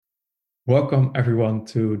Welcome everyone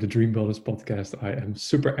to the Dream Builders podcast. I am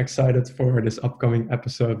super excited for this upcoming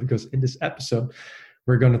episode because in this episode,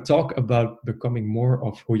 we're going to talk about becoming more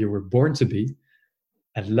of who you were born to be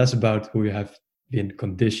and less about who you have been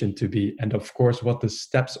conditioned to be. And of course, what the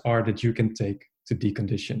steps are that you can take to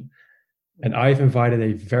decondition. And I've invited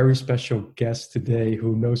a very special guest today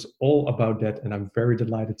who knows all about that. And I'm very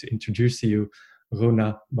delighted to introduce to you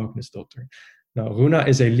Rúna Magnúsdóttir. Now, Rúna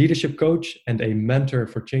is a leadership coach and a mentor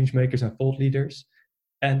for change makers and thought leaders.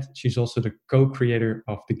 And she's also the co-creator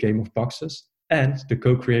of the Game of Boxes and the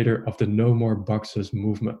co-creator of the No More Boxes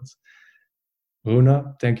movement.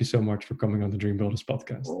 Rúna, thank you so much for coming on the Dream Builders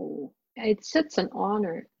podcast. Oh, it's such an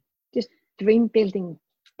honor. Just Dream Building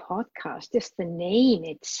podcast, just the name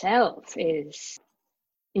itself is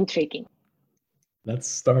intriguing. Let's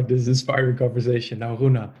start this inspiring conversation. Now,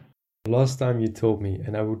 Rúna, last time you told me,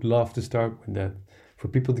 and I would love to start with that, for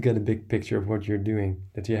people to get a big picture of what you're doing,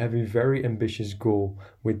 that you have a very ambitious goal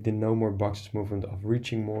with the No More Boxes movement of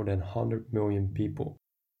reaching more than 100 million people.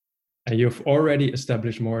 And you've already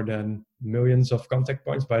established more than millions of contact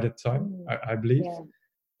points by that time, I believe. Yeah.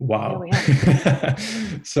 Wow. Yeah,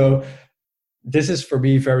 So this is for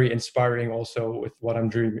me very inspiring also with what I'm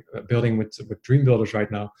building with Dream Builders right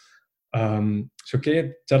now. So can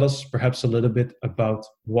you tell us perhaps a little bit about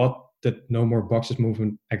what the No More Boxes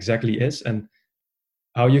movement exactly is and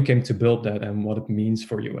how you came to build that and what it means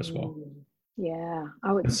for you as well? Yeah,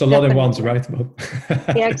 it's a lot at once, right?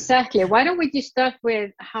 Yeah, exactly. Why don't we just start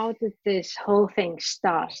with how did this whole thing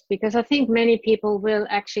start? Because I think many people will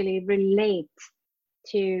actually relate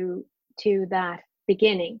to that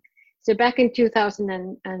beginning. So back in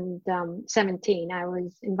 2017, I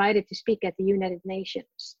was invited to speak at the United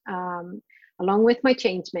Nations along with my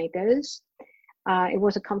change makers. It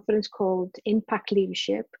was a conference called Impact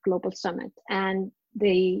Leadership Global Summit. And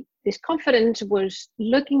this conference was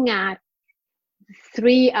looking at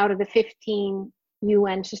 3 out of the 15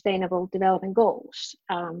 UN Sustainable Development Goals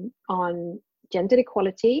on gender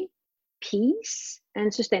equality, peace,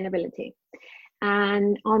 and sustainability.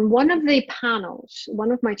 And on one of the panels,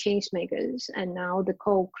 one of my change makers and now the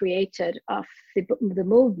co-creator of the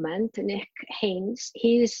movement, Nick Haynes,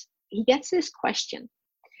 he gets this question.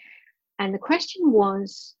 And the question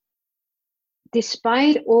was,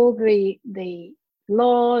 despite all the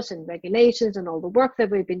laws and regulations and all the work that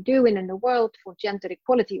we've been doing in the world for gender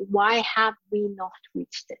equality, why have we not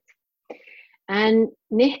reached it? And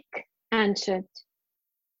Nick answered,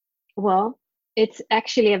 well, it's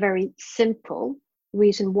actually a very simple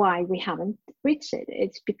reason why we haven't reached it.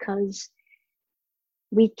 It's because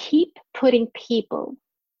we keep putting people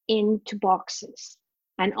into boxes.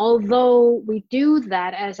 And although we do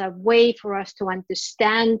that as a way for us to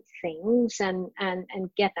understand things and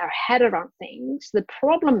get our head around things, the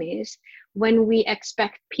problem is when we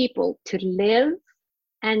expect people to live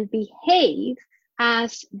and behave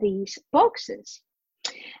as these boxes.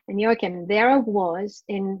 And Joachim, there I was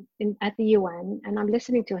at the UN, and I'm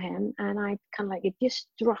listening to him, and I kind of like, it just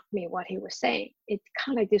struck me what he was saying. It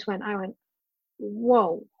kind of like just I went,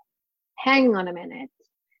 whoa, hang on a minute.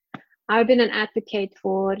 I've been an advocate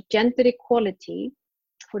for gender equality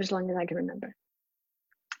for as long as I can remember.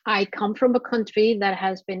 I come from a country that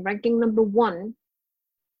has been ranking number 1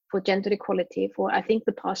 for gender equality for, I think,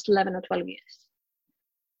 the past 11 or 12 years.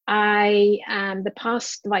 I am the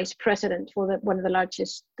past vice president for one of the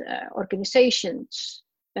largest organizations,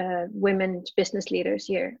 women's business leaders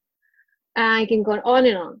here. I can go on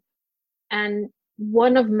and on. And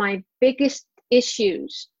one of my biggest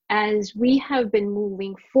issues as we have been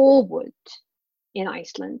moving forward in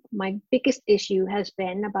Iceland, my biggest issue has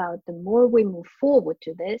been about the more we move forward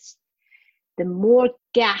to this, the more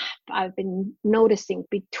gap I've been noticing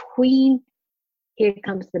between, here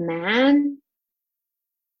comes the man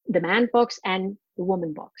box and the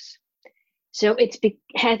woman box. So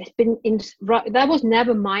that was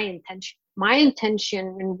never my intention. My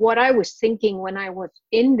intention and what I was thinking when I was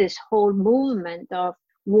in this whole movement of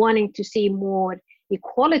wanting to see more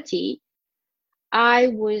equality, I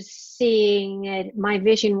was seeing it, my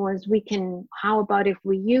vision was how about if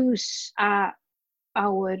we use our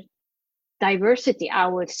diversity,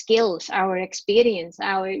 our skills, our experience,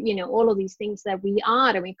 all of these things that we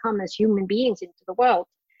are and we come as human beings into the world.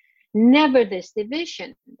 Never this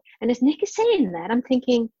division. And as Nick is saying that, I'm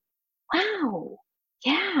thinking, wow,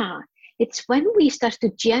 yeah, it's when we start to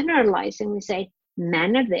generalize and we say,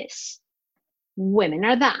 men are this, women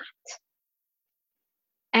are that.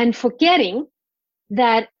 And forgetting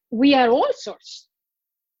that we are all sorts.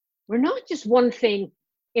 We're not just one thing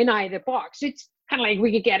in either box. It's kind of like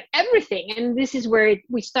we could get everything. And this is where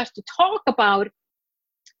we start to talk about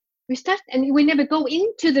and we never go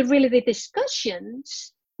into the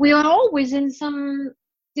discussions. We are always in some,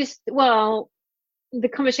 the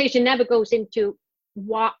conversation never goes into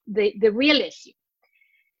what the real issue.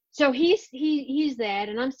 So he's there,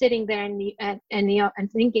 and I'm sitting there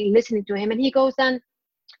and thinking, listening to him, and he goes then,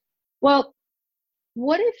 well,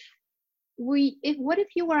 what if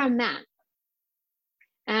you were a man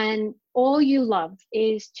and all you love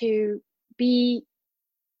is to be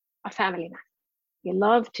a family man? You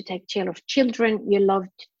love to take care of children, you love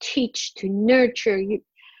to teach, to nurture you,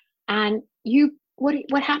 and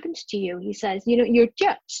what happens to you? He says, you're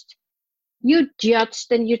judged. You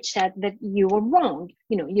judged, and you said that you were wrong.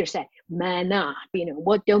 You said, man up,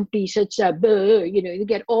 don't be such a you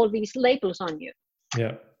get all these labels on you.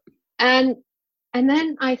 Yeah. And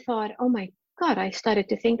then I thought, oh my God, I started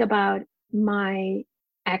to think about my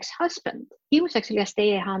ex-husband. He was actually a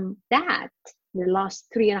stay-at-home dad the last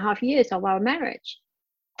 3.5 years of our marriage.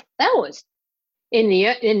 That was in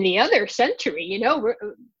the other century,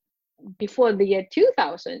 before the year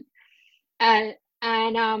 2000. And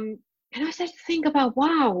I started to think about,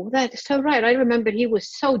 wow, that's so right. I remember he was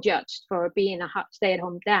so judged for being a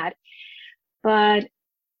stay-at-home dad. But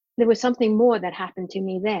there was something more that happened to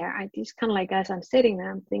me there. I just kind of like, as I'm sitting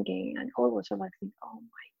there, I'm thinking, and all of a sudden I think, oh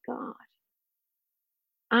my God.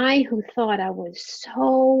 I who thought I was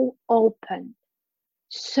so open,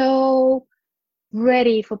 so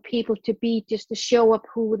ready for people to be, just to show up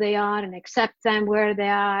who they are and accept them where they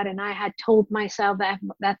are, and I had told myself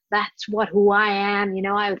that's who I am,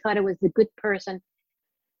 I thought I was the good person.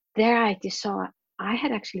 There I just saw I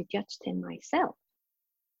had actually judged him myself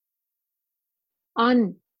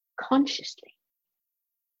unconsciously.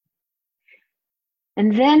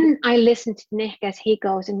 And then I listened to Nick as he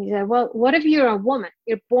goes, and he said, well, what if you're a woman,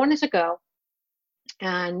 you're born as a girl,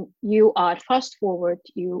 and you are fast forward,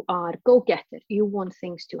 you are go-getter, you want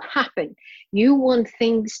things to happen, you want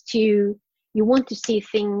to see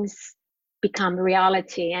things become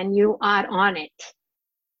reality, and you are on it.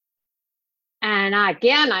 And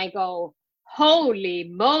again I go, holy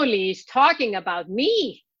moly, he's talking about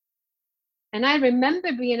me. And I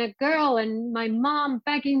remember being a girl and my mom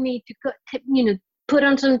begging me to go, put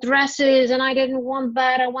on some dresses, and I didn't want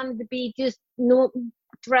that. I wanted to be just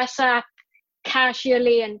dress up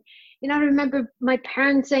casually. And I remember my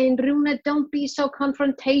parents saying, Rúna, don't be so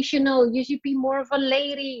confrontational, you should be more of a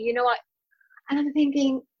lady, and I'm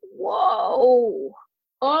thinking, whoa,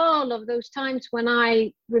 all of those times when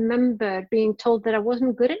I remember being told that I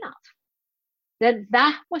wasn't good enough,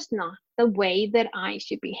 that was not the way that I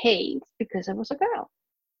should behave because I was a girl.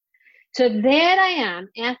 So there I am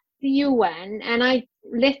at the UN, and I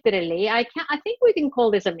literally, I think we can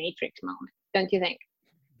call this a matrix moment, don't you think?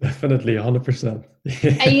 Definitely, 100%. And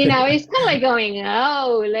it's kind of like going,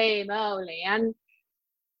 holy moly. And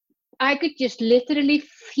I could just literally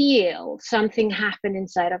feel something happen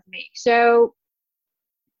inside of me. So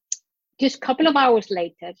just a couple of hours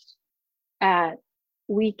later,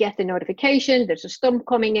 we get the notification, there's a storm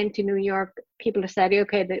coming into New York. People are saying,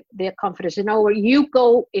 okay, the conference is over. You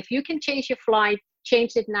go, if you can change your flight,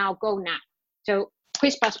 change it now, go now. So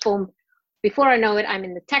quiz, pass, boom. Before I know it, I'm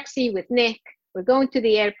in the taxi with Nick. We're going to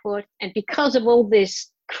the airport. And because of all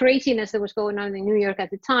this craziness that was going on in New York at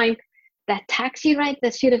the time, that taxi ride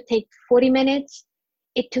that should have taken 40 minutes,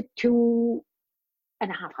 it took 2.5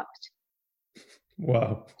 hours.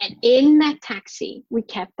 Wow. And in that taxi, we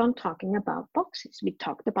kept on talking about boxes. We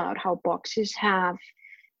talked about how boxes have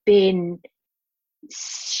been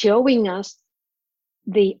showing us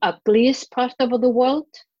the ugliest part of the world,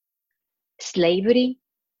 slavery,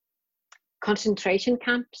 concentration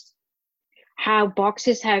camps, how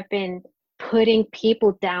boxes have been putting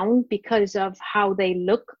people down because of how they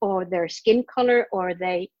look or their skin color or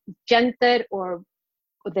their gender or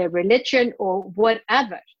their religion or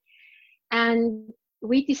whatever. And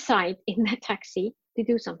we decide in that taxi to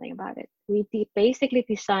do something about it. We basically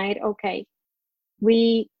decide, okay,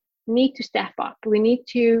 we need to step up. We need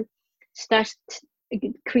to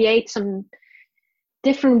create some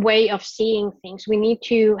different way of seeing things. We need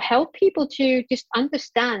to help people to just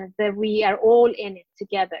understand that we are all in it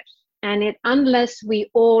together. And unless we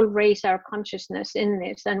all raise our consciousness in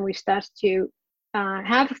this and we start to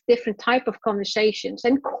have different type of conversations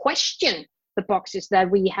and question the boxes that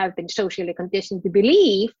we have been socially conditioned to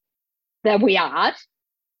believe that we are,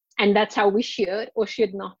 and that's how we should or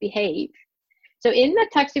should not behave. So in that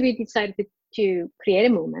taxi, we decided to create a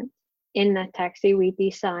movement. In that taxi, we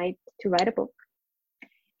decide to write a book.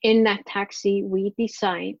 In that taxi, we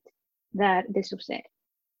decide that this was it.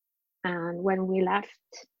 And when we left,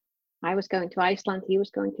 I was going to Iceland, he was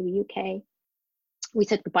going to the UK. We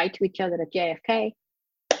said goodbye to each other at JFK.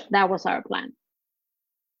 That was our plan.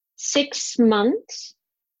 6 months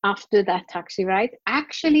after that taxi ride,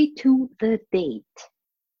 actually to the date,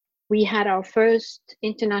 we had our first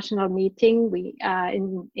international meeting. We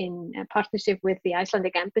in a partnership with the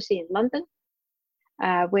Icelandic Embassy in London,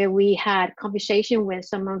 where we had conversation with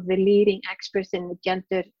some of the leading experts in the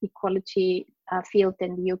gender equality field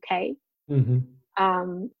in the UK.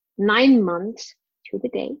 Mm-hmm. 9 months to the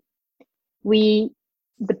day,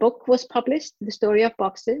 the book was published, The Story of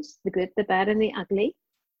Boxes, The Good, the Bad, and the Ugly.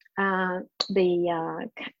 The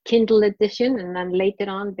Kindle edition, and then later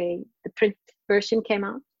on the print version came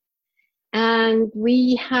out. And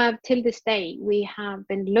we have, till this day, we have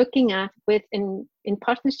been looking at, in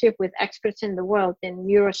partnership with experts in the world in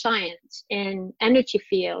neuroscience, in energy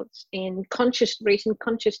fields, in raising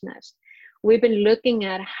consciousness. We've been looking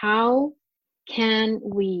at how can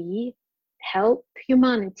we help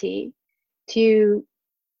humanity to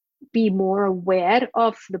be more aware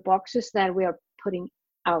of the boxes that we are putting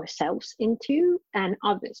ourselves into and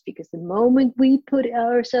others, because the moment we put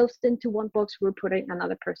ourselves into one box, we're putting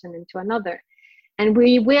another person into another. And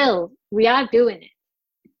we are doing it,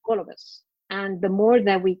 all of us. And the more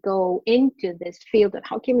that we go into this field of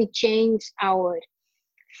how can we change our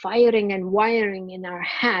firing and wiring in our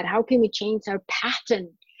head, how can we change our pattern,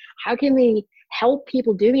 how can we help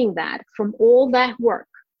people doing that, from all that work,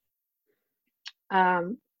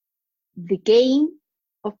 the game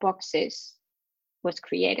of boxes was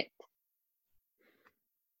created.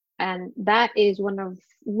 And that is one of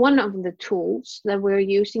the tools that we're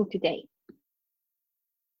using today,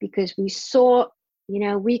 because we saw,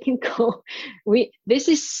 we can go, this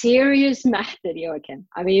is serious method, Joachim.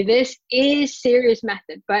 I mean, this is serious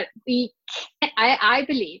method, but I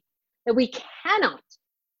believe that we cannot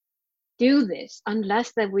do this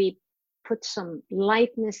unless that we put some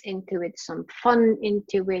lightness into it, some fun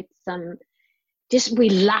into it, we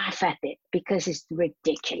laugh at it because it's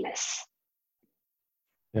ridiculous.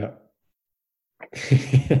 Yeah.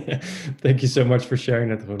 Thank you so much for sharing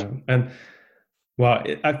that, Rúna. And well,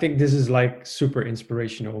 I think this is like super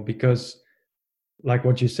inspirational, because like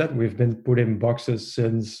what you said, we've been put in boxes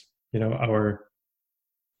since,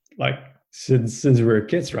 since we were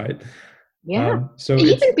kids, right? Yeah. So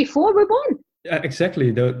even before we're born. Yeah,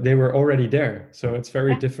 exactly. They were already there. So it's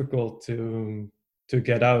very difficult to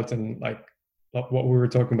get out. And like what we were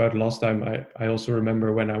talking about last time, I also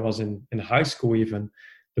remember when I was in high school, even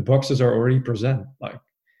the boxes are already present. Like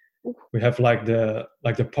we have like the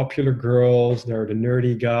popular girls, there are the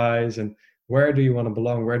nerdy guys, and where do you want to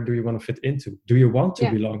belong? Where do you want to fit into? Do you want to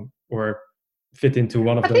belong or fit into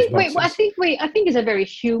one of those boxes? I think it's a very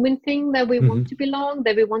human thing that we want to belong,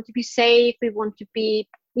 that we want to be safe, we want to be,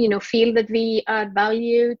 feel that we are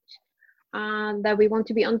valued, that we want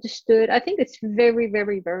to be understood. I think it's very,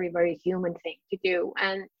 very, very, very human thing to do.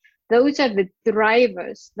 And those are the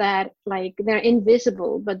drivers that, like, they're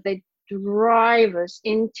invisible, but they drive us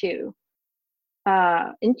into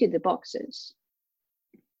the boxes.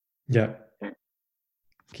 Yeah.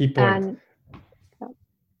 Key point.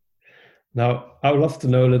 Now, I would love to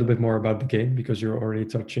know a little bit more about the game, because you're already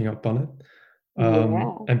touching upon it.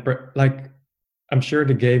 And I'm sure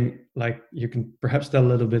the game, like, you can perhaps tell a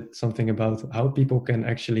little bit something about how people can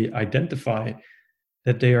actually identify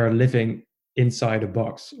that they are living inside a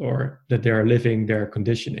box, or that they are living their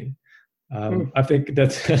conditioning. I think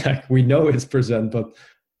that like, we know it's present, but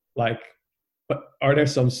are there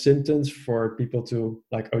some symptoms for people to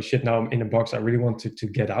like, oh shit, now I'm in a box, I really want to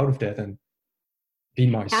get out of that and be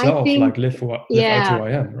myself, live out who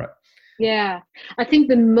I am, right? Yeah, I think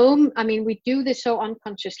we do this so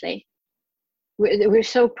unconsciously. We're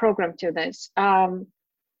so programmed to this.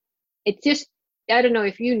 It's just, I don't know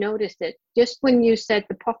if you noticed it, just when you said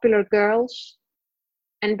the popular girls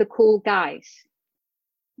and the cool guys,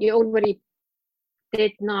 you already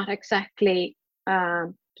did not exactly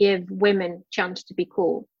give women chance to be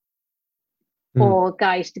cool or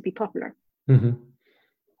guys to be popular. Mm-hmm.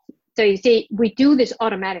 So you see, we do this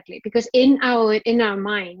automatically, because in our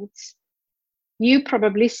minds, you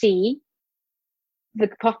probably see the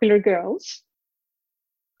popular girls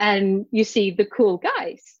and you see the cool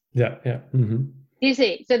guys. Yeah. Mm-hmm. You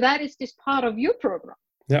see, so that is just part of your program.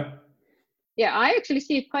 Yeah. Yeah, I actually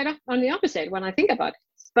see it quite on the opposite when I think about it,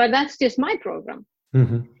 but that's just my program.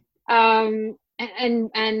 Mm-hmm.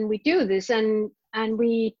 And we do this, and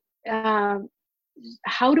we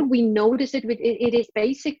how do we notice it? It is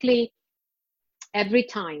basically every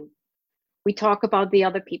time we talk about the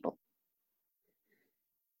other people.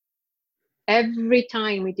 Every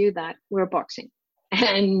time we do that, we're boxing.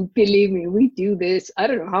 And believe me, we do this, I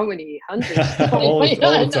don't know how many hundreds all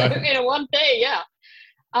the time. In one day, yeah.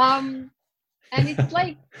 And it's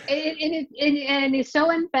like, and it's so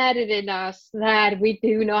embedded in us that we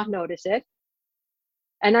do not notice it.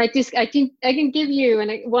 And I can give you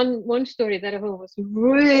one story that I thought was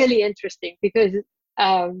really interesting, because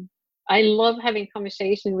I love having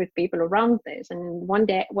conversation with people around this. And one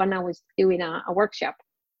day when I was doing a workshop,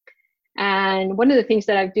 and one of the things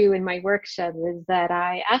that I do in my workshop is that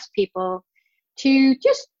I ask people to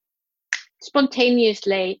just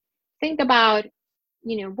spontaneously think about,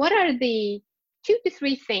 what are the 2 to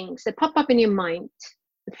 3 things that pop up in your mind.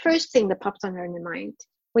 The first thing that pops up in your mind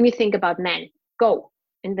when you think about men, go,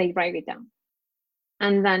 and they write it down.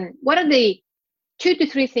 And then what are the 2 to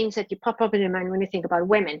 3 things that you pop up in your mind when you think about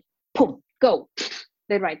women? Boom, go,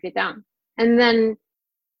 they write it down. And then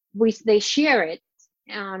they share it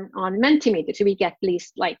on Mentimeter, so we get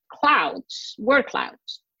these like clouds, word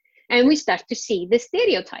clouds, and we start to see the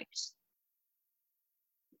stereotypes,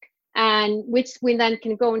 and which we then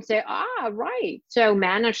can go and say, right, so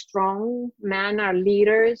men are strong, men are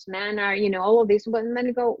leaders, men are, all of this. And then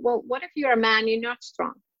you go, well, what if you're a man, you're not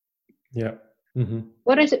strong? Yeah. Mm-hmm.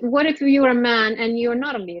 What if you're a man and you're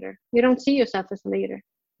not a leader? You don't see yourself as a leader.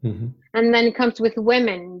 Mm-hmm. And then it comes with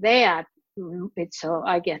women. It's so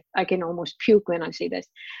I can almost puke when I see this.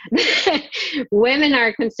 Women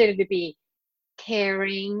are considered to be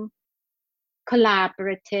caring,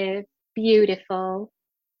 collaborative, beautiful.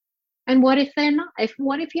 And what if they're not?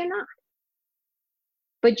 What if you're not?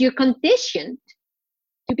 But you're conditioned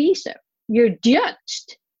to be so. You're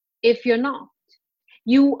judged if you're not.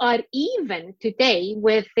 You are, even today,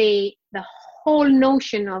 with the whole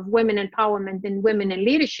notion of women empowerment and women in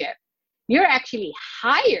leadership, you're actually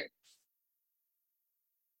hired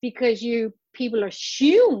because people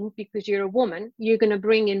assume because you're a woman, you're going to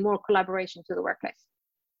bring in more collaboration to the workplace.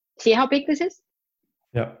 See how big this is?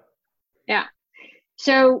 Yeah. Yeah.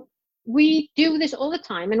 So we do this all the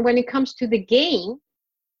time. And when it comes to the game,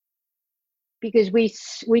 because we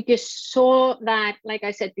just saw that, like I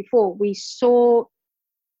said before, we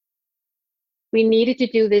needed to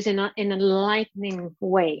do this in a enlightening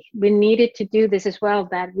way. We needed to do this as well,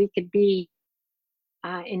 that we could be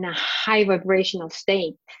in a high vibrational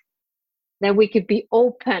state, that we could be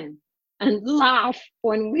open and laugh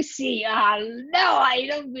when we see, no, I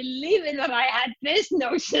don't believe it, that I had this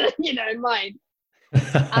notion, in mind.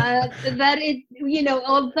 That it,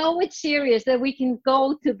 although it's serious, that we can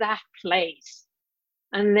go to that place.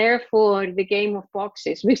 And therefore, the game of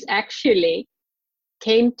boxes, which actually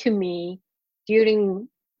came to me during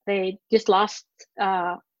last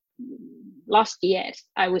year.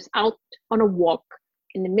 I was out on a walk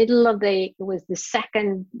in the middle of it was the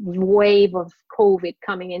second wave of COVID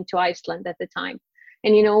coming into Iceland at the time.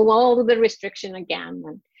 And, all the restriction again.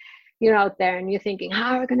 And you're out there and you're thinking,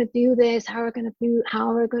 how are we going to do this? How are we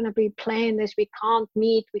going to be playing this? We can't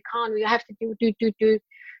meet. We have to do.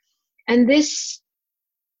 And this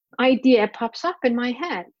idea pops up in my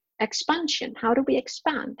head. Expansion. How do we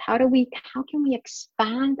expand? How can we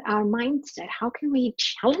expand our mindset? How can we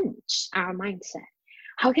challenge our mindset?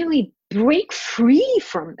 How can we break free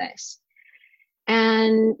from this?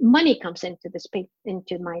 And money comes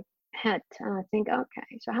into my head. And I think,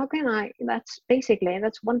 okay, so how can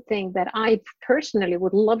that's one thing that I personally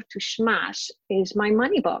would love to smash, is my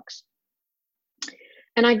money box.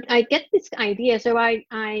 And I get this idea. So I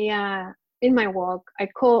in my walk,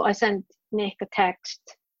 I sent Nick a text.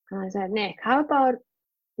 And I said, Nick, how about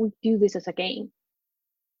we do this as a game?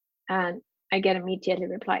 And I get immediately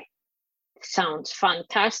reply, sounds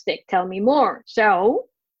fantastic. Tell me more. So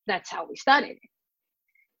that's how we started it.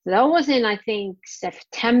 So that was in, I think,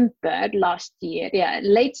 September last year. Yeah,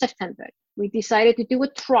 late September. We decided to do a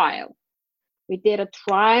trial. We did a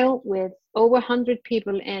trial with over 100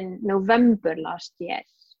 people in November last year.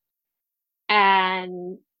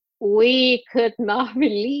 And we could not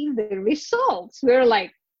believe the results. We were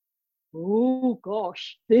like, oh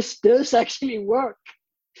gosh, this does actually work.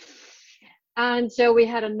 And so we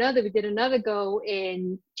did another go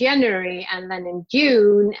in January, and then in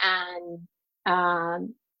June, and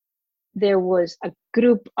there was a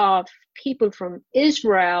group of people from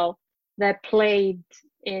Israel that played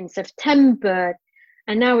in September,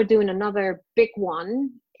 and now we're doing another big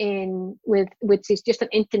one which is just an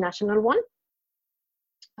international one,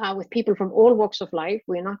 with people from all walks of life.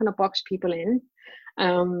 We're not going to box people in.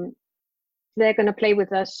 They're going to play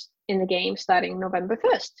with us in the game starting November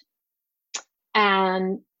 1st.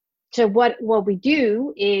 And so what we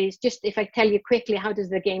do is, just if I tell you quickly, how does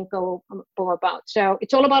the game go about? So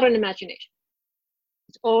it's all about an imagination.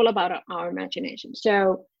 It's all about our imagination.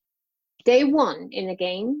 So day one in the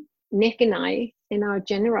game, Nick and I, in our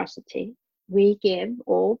generosity, we give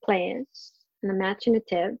all players an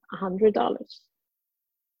imaginative $100.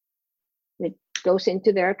 goes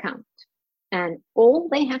into their account. And all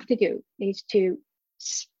they have to do is to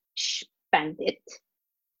spend it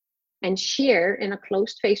and share in a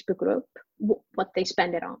closed Facebook group what they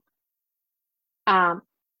spend it on.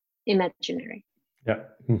 Imaginary. Yeah.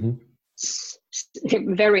 Mm-hmm.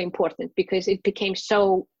 Very important, because it became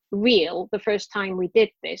so real the first time we did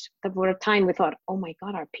this. There were a time we thought, oh my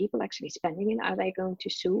God, are people actually spending it? Are they going to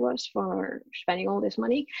sue us for spending all this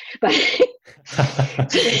money? But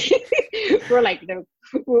we're like, no,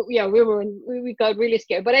 we got really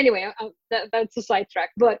scared. But anyway, that's a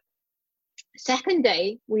sidetrack. But second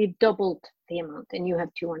day, we doubled the amount, and you have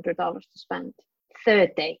 $200 to spend.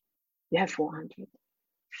 Third day, you have $400.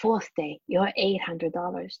 Fourth day, you're $800.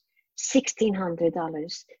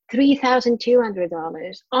 $1,600,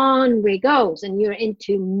 $3,200, on we goes, and you're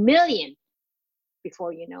into million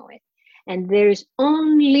before you know it. And there's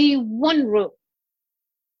only one rule: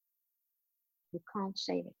 you can't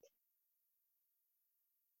save it.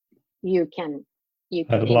 You can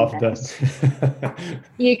I love invest. that.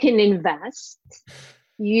 You can invest.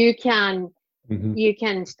 You can Mm-hmm. You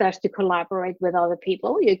can start to collaborate with other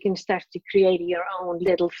people. You can start to create your own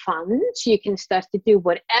little funds. You can start to do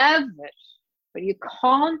whatever, but you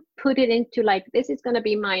can't put it into like, this is going to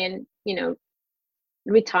be my,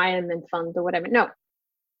 retirement fund or whatever. No,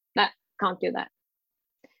 that can't do that.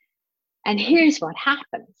 And here's what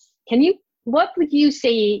happens. What would you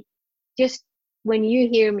say, just when you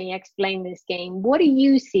hear me explain this game, what do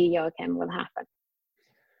you see, Joachim, will happen?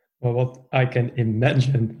 Well, what I can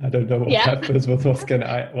imagine, I don't know what happens, but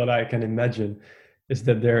what I can imagine is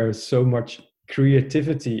that there's so much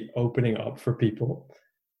creativity opening up for people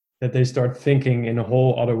that they start thinking in a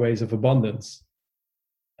whole other ways of abundance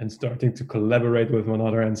and starting to collaborate with one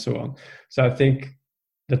another and so on. So I think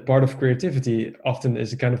that part of creativity often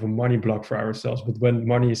is a kind of a money block for ourselves. But when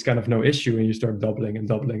money is kind of no issue and you start doubling and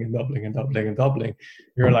doubling and doubling and doubling and doubling,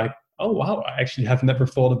 you're like, oh, wow, I actually have never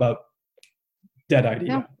thought about that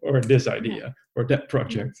idea or this idea or that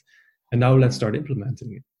project, and now let's start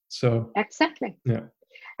implementing it. So exactly. Yeah.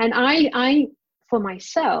 And I for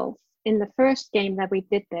myself, in the first game that we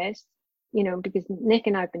did this, because Nick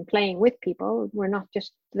and I have been playing with people, we're not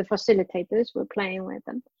just the facilitators, we're playing with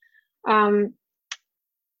them. One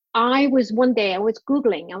day I was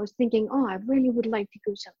Googling, I was thinking, oh, I really would like to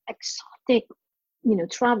go some exotic,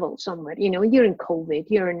 travel somewhere. You're in COVID,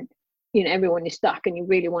 everyone is stuck and you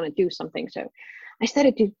really want to do something. So I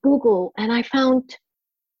started to Google, and I found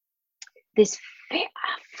this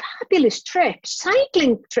fabulous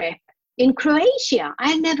cycling trip in Croatia.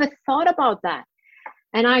 I never thought about that.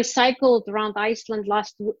 And I cycled around Iceland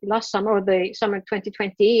last summer, or the summer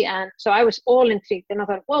 2020. And so I was all intrigued, and I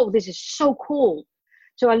thought, whoa, this is so cool.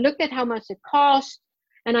 So I looked at how much it cost,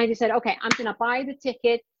 and I decided, okay, I'm going to buy the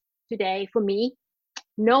ticket today for me,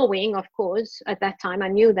 knowing, of course, at that time, I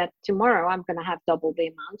knew that tomorrow I'm going to have double the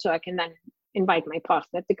amount, so I can then invite my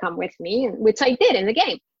partner to come with me, which I did in the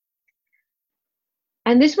game.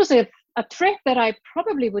 And this was a trip that I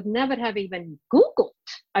probably would never have even Googled.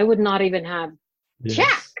 I would not even have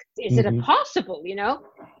checked. Is it possible,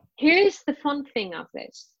 Here's the fun thing of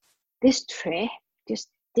this. This trip just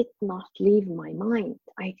did not leave my mind.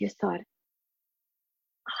 I just thought,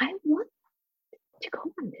 I want to go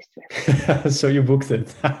on this trip. So you booked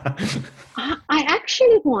it. I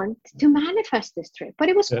actually want to manifest this trip, but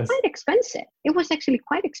it was quite expensive. It was actually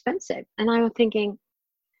quite expensive. And I was thinking,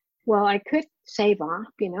 well, I could save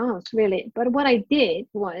up, it's really, but what I did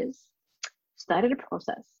was started a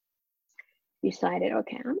process, decided,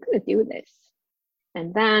 okay, I'm going to do this.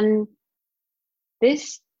 And then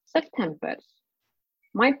this September,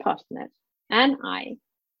 my partner and I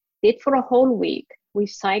did for a whole week. We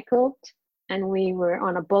cycled, and we were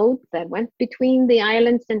on a boat that went between the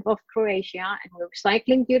islands of Croatia, and we were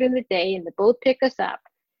cycling during the day, and the boat picked us up.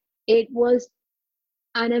 It was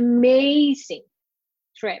an amazing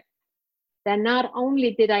trip. That not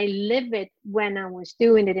only did I live it when I was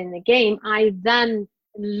doing it in the game, I then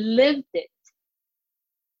lived it,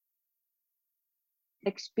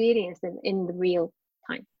 experienced it in the real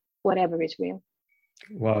time, whatever is real.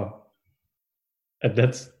 Wow. And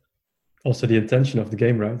that's also the intention of the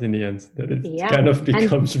game, right? In the end, that it kind of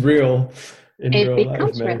becomes real in real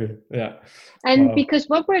life, maybe. Real. Yeah. And because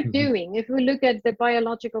what we're doing, if we look at the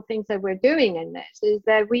biological things that we're doing in this, is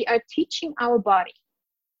that we are teaching our body,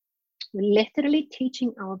 we're literally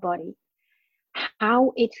teaching our body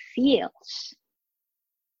how it feels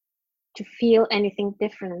to feel anything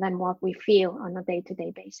different than what we feel on a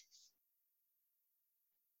day-to-day basis.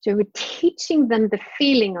 So we're teaching them the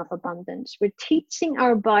feeling of abundance. We're teaching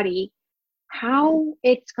our body how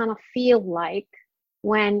it's going to feel like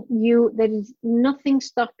when there is nothing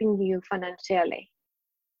stopping you financially.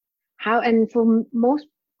 And for most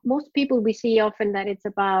people, we see often that it's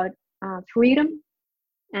about freedom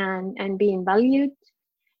and being valued.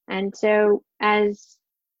 And so as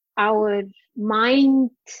our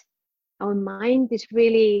mind is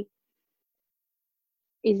really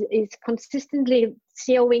is consistently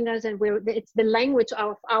showing us, and it's the language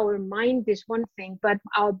of our mind is one thing, but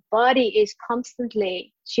our body is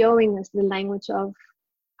constantly showing us the language of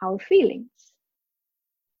our feelings.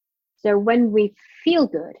 So when we feel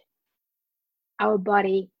good, our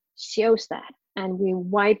body shows that, and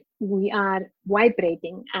we are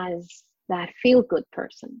vibrating as that feel good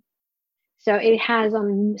person. So it has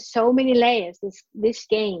on so many layers. This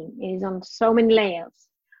game is on so many layers,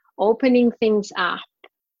 opening things up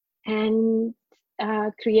and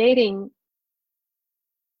creating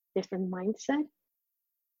different mindset.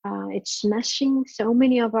 It's smashing so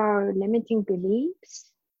many of our limiting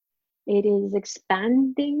beliefs. It is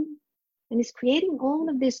expanding, and it's creating all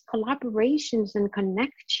of these collaborations and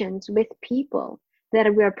connections with people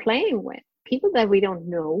that we're playing with, people that we don't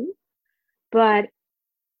know, but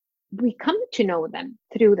we come to know them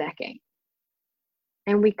through that game.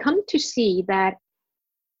 And we come to see that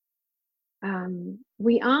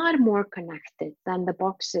we are more connected than the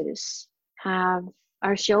boxes are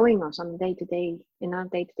showing us on in our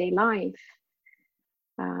day-to-day life.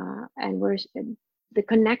 And the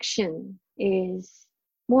connection is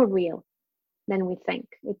more real than we think.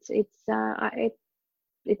 It's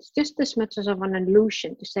just as much as of an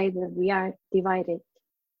illusion to say that we are divided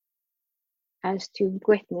as to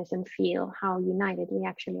witness and feel how united we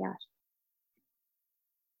actually are.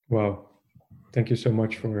 Wow. Thank you so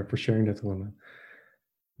much for sharing that, Rúna.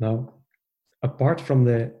 Now, apart from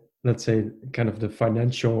the, let's say, kind of the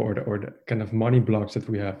financial or the kind of money blocks that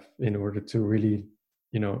we have in order to really,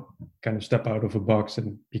 kind of step out of a box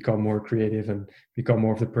and become more creative and become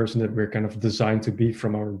more of the person that we're kind of designed to be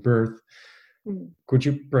from our birth, could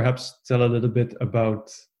you perhaps tell a little bit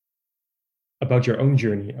about your own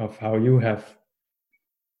journey of how you have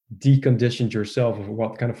deconditioned yourself, of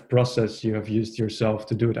what kind of process you have used yourself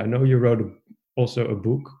to do it? I know you wrote also a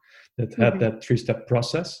book that had that 3-step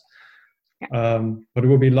process, but it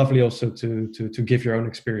would be lovely also to give your own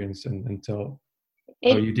experience and tell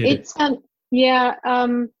how you did it.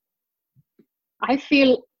 I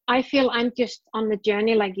feel I'm just on the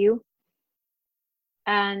journey like you,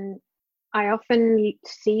 and I often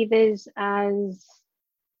see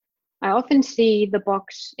the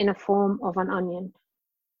box in a form of an onion,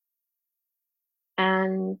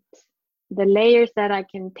 and the layers that I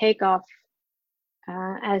can take off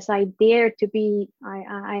as I dare to be.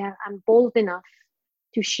 I'm bold enough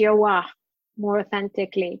to show up more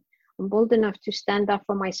authentically. I'm bold enough to stand up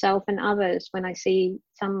for myself and others when I see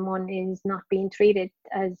someone is not being treated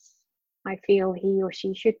as I feel he or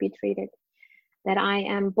she should be treated. That I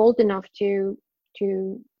am bold enough to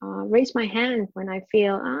raise my hand when I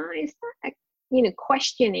feel is that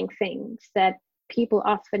questioning things that people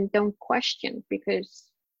often don't question because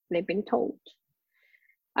they've been told.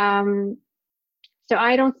 So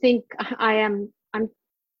I don't think I'm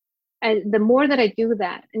the more that I do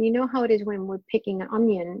that, and you know how it is when we're picking an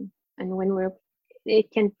onion, and when it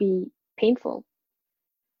can be painful.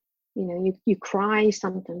 You cry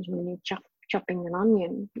sometimes when you're chopping an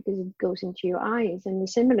onion because it goes into your eyes. And the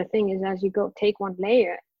similar thing is, as you go take one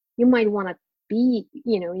layer, you might want to be,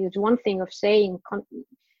 there's one thing of saying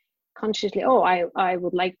consciously, I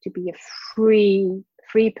would like to be a free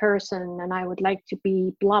person, and I would like to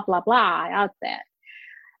be blah blah blah out there.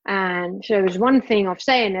 And so there's one thing of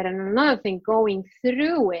saying it, and another thing going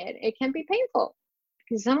through it. It can be painful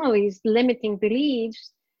because some of these limiting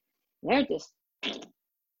beliefs, they're just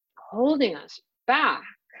holding us back.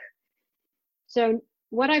 So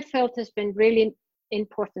what I felt has been really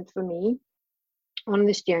important for me on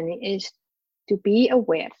this journey is to be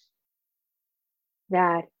aware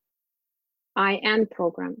that I am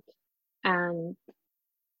programmed, and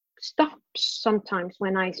stop sometimes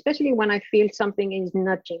especially when I feel something is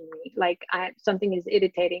nudging me, like something is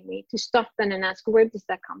irritating me, to stop then and ask, where does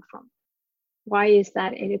that come from? Why is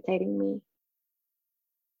that irritating me?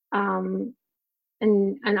 And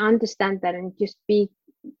understand that, and just be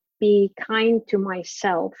kind to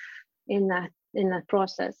myself in that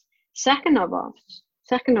process. Second of all,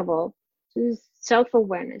 is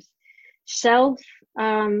self-awareness,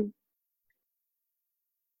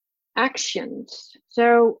 actions.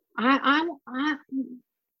 So I'm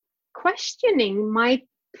questioning my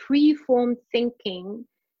preformed thinking,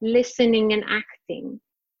 listening and acting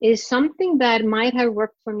is something that might have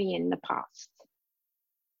worked for me in the past.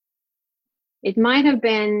 It might have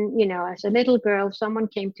been, as a little girl, someone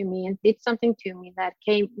came to me and did something to me that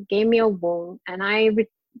gave me a wound, and I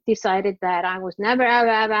decided that I was never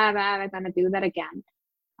ever going to do that again.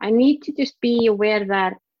 I need to just be aware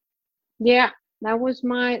that, yeah, that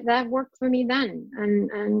worked for me then,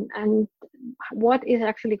 and what is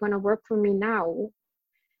actually going to work for me now.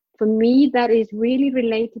 For me, that is really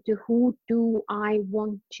related to who do I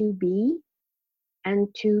want to be and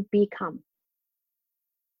to become.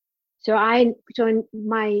 So in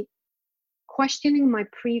my questioning, my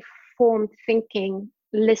preformed thinking,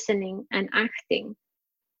 listening, and acting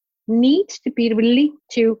needs to be related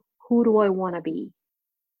to who do I want to be.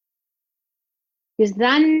 Because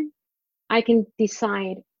then I can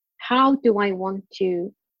decide how do I want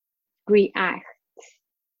to react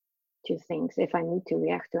to things, if I need to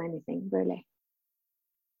react to anything, really.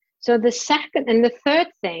 So the second and the third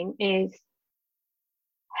thing is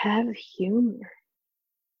have humor.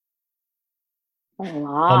 A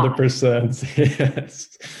lot. 100%.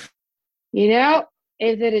 Yes.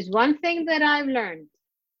 If there is one thing that I've learned,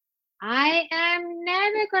 I am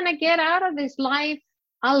never going to get out of this life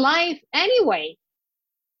alive anyway.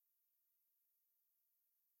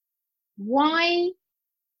 Why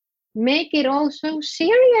make it all so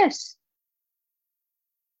serious?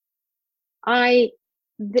 That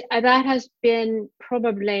has been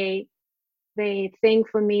probably the thing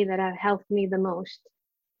for me that have helped me the most.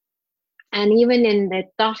 And even in the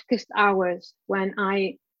darkest hours when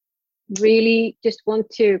I really just want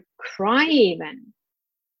to cry, even,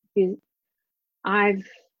 I've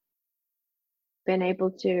been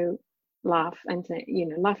able to laugh and say,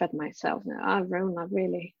 laugh at myself. Now, Rúna,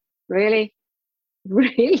 really,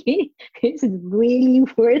 is it really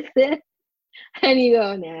worth it? And you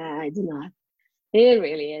go, nah, it's not. It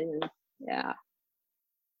really isn't. Yeah.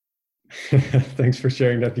 Thanks for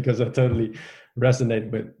sharing that, because I totally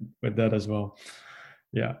resonate with that as well.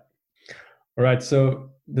 Yeah. All right. So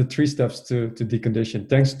the 3 steps to decondition.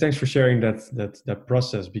 Thanks for sharing that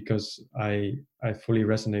process, because I fully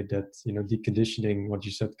resonate that, deconditioning, what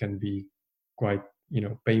you said, can be quite,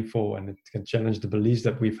 painful, and it can challenge the beliefs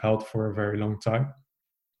that we've held for a very long time.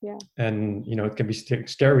 Yeah. And, it can be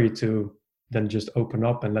scary to then just open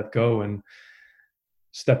up and let go and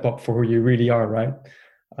step up for who you really are, right?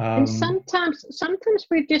 And sometimes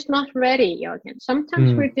we're just not ready, Jörgen.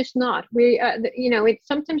 Sometimes we're just not.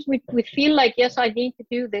 Sometimes we feel like, yes, I need to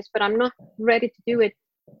do this, but I'm not ready to do it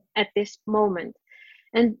at this moment.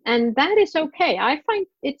 And that is okay. I find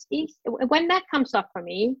it's easy when that comes up for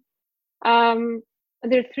me.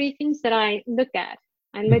 There are 3 things that I look at.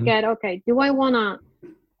 I look at, okay, do I want to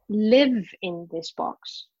live in this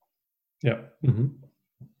box? Yeah.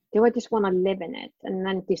 Do I just want to live in it and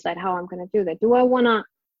then decide how I'm going to do that? Do I want to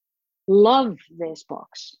love this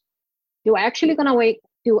box? Do I actually going to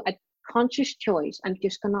do a conscious choice? I'm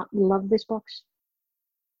just going to love this box.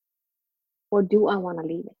 Or do I want to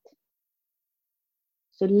leave it?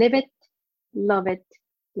 So live it, love it,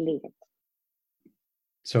 leave it.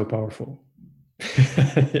 So powerful.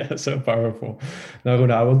 Yeah, so powerful. Now,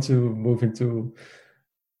 Rúna, I want to move into,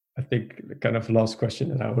 I think, the kind of last question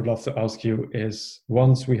that I would love to ask you is,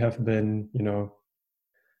 once we have been,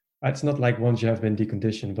 it's not like once you have been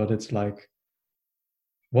deconditioned, but it's like,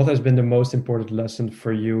 what has been the most important lesson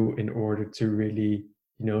for you in order to really,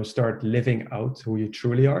 start living out who you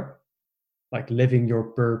truly are, like living your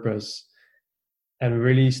purpose and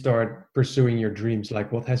really start pursuing your dreams?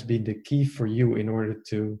 Like, what has been the key for you in order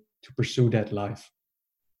to pursue that life?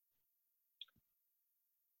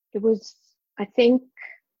 It was, I think,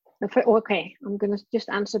 okay, I'm going to just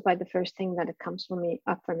answer by the first thing that it comes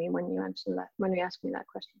up for me when you ask me that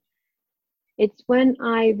question. It's when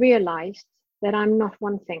I realized that I'm not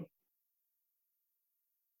one thing.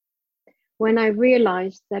 When I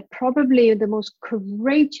realized that probably the most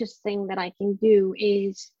courageous thing that I can do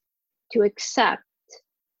is to accept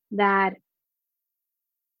that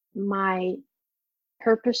my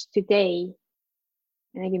purpose today,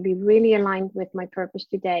 and I can be really aligned with my purpose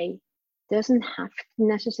today, doesn't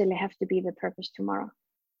necessarily have to be the purpose tomorrow.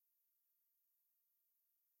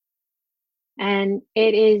 And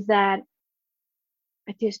it is that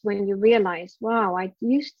when you realize, wow, I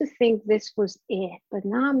used to think this was it, but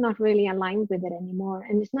now I'm not really aligned with it anymore,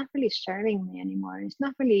 and it's not really serving me anymore. It's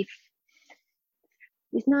not really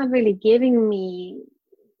giving me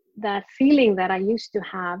that feeling that I used to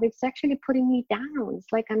have. It's actually putting me down.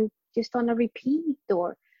 It's like I'm just on a repeat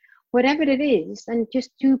or whatever it is, and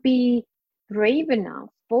just to be brave enough,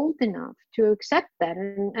 bold enough to accept that,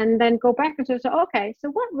 and then go back and say, okay, so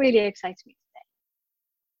what really excites me today?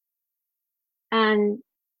 And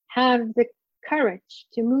have the courage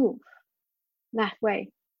to move that way.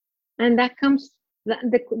 And that comes,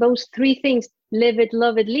 those three things, live it,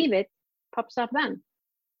 love it, leave it, pops up then.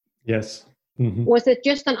 Yes. Mm-hmm. Was it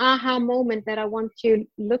just an aha moment that I want to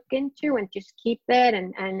look into and just keep that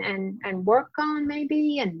and work on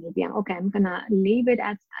maybe? And maybe, okay, I'm going to leave it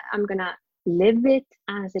as, I'm going to live it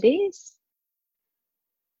as it is.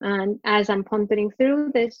 And as I'm pondering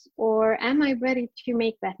through this, or am I ready to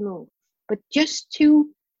make that move? But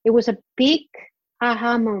it was a big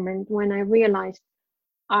aha moment when I realized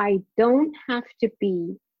I don't have to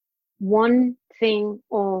be one thing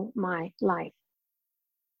all my life.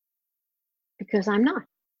 Because I'm not.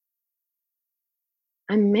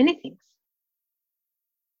 I'm many things.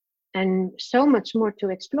 And so much more to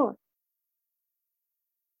explore.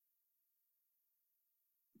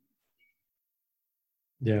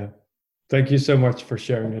 Yeah. Thank you so much for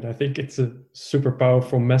sharing it. I think it's a super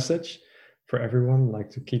powerful message for everyone,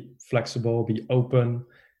 like to keep flexible, be open,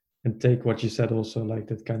 and take what you said also, like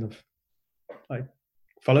that kind of like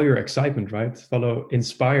follow your excitement, right? Follow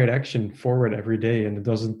inspired action forward every day. And it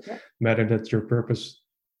doesn't matter that your purpose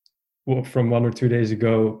from 1 or 2 days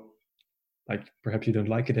ago, like perhaps you don't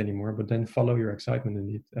like it anymore, but then follow your excitement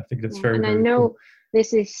indeed. I think that's very, and very I know cool.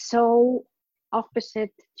 This is so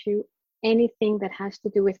opposite to anything that has to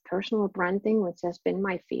do with personal branding, which has been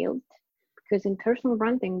my field. Because in personal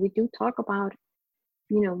branding, we do talk about,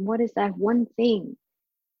 what is that one thing?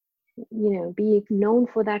 Be known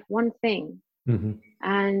for that one thing. Mm-hmm.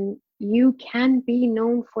 And you can be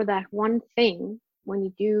known for that one thing when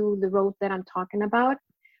you do the road that I'm talking about,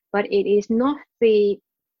 but it is not the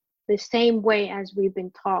same way as we've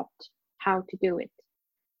been taught how to do it.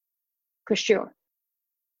 For sure.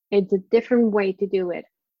 It's a different way to do it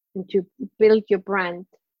and to build your brand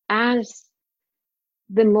as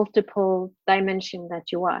the multiple dimension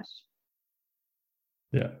that you are.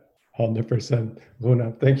 Yeah, 100%.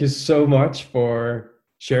 Rúna, thank you so much for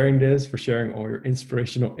sharing this, for sharing all your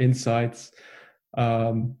inspirational insights.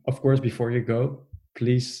 Of course, before you go,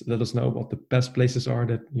 please let us know what the best places are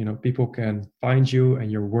that people can find you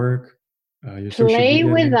and your work, your social media. Play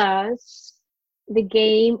with us the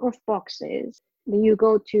game of boxes. You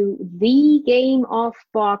go to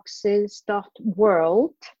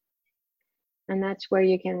thegameofboxes.world, and that's where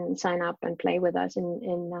you can sign up and play with us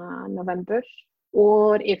in November.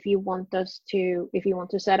 Or if you want to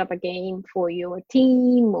set up a game for your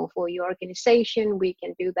team or for your organization, we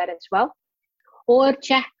can do that as well. Or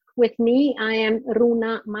check with me. I am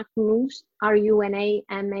Rúna Magnús,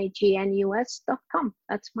 RUNAMAGNUS.com.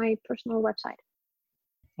 That's my personal website.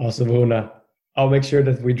 Awesome, Rúna. I'll make sure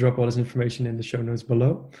that we drop all this information in the show notes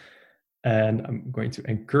below. And I'm going to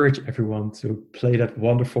encourage everyone to play that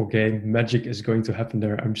wonderful game. Magic is going to happen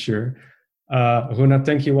there, I'm sure. Rúna,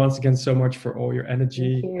 thank you once again so much for all your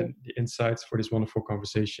energy and the insights for this wonderful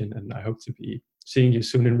conversation. And I hope to be seeing you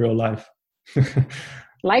soon in real life.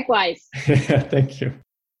 Likewise. Thank you.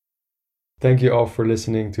 Thank you all for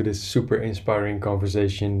listening to this super inspiring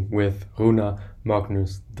conversation with Rúna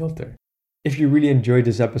Magnúsdóttir. If you really enjoyed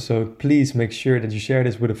this episode, please make sure that you share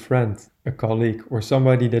this with a friend, a colleague, or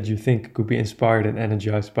somebody that you think could be inspired and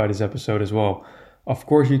energized by this episode as well. Of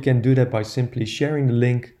course, you can do that by simply sharing the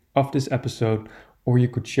link of this episode, or you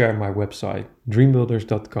could share my website,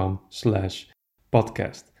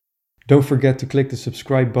 dreambuilders.com/podcast. Don't forget to click the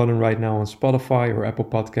subscribe button right now on Spotify or Apple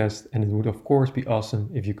Podcasts, and it would of course be awesome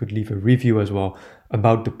if you could leave a review as well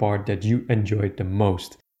about the part that you enjoyed the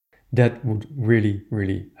most. That would really,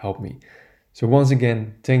 really help me. So once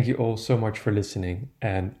again, thank you all so much for listening,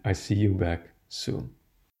 and I see you back soon.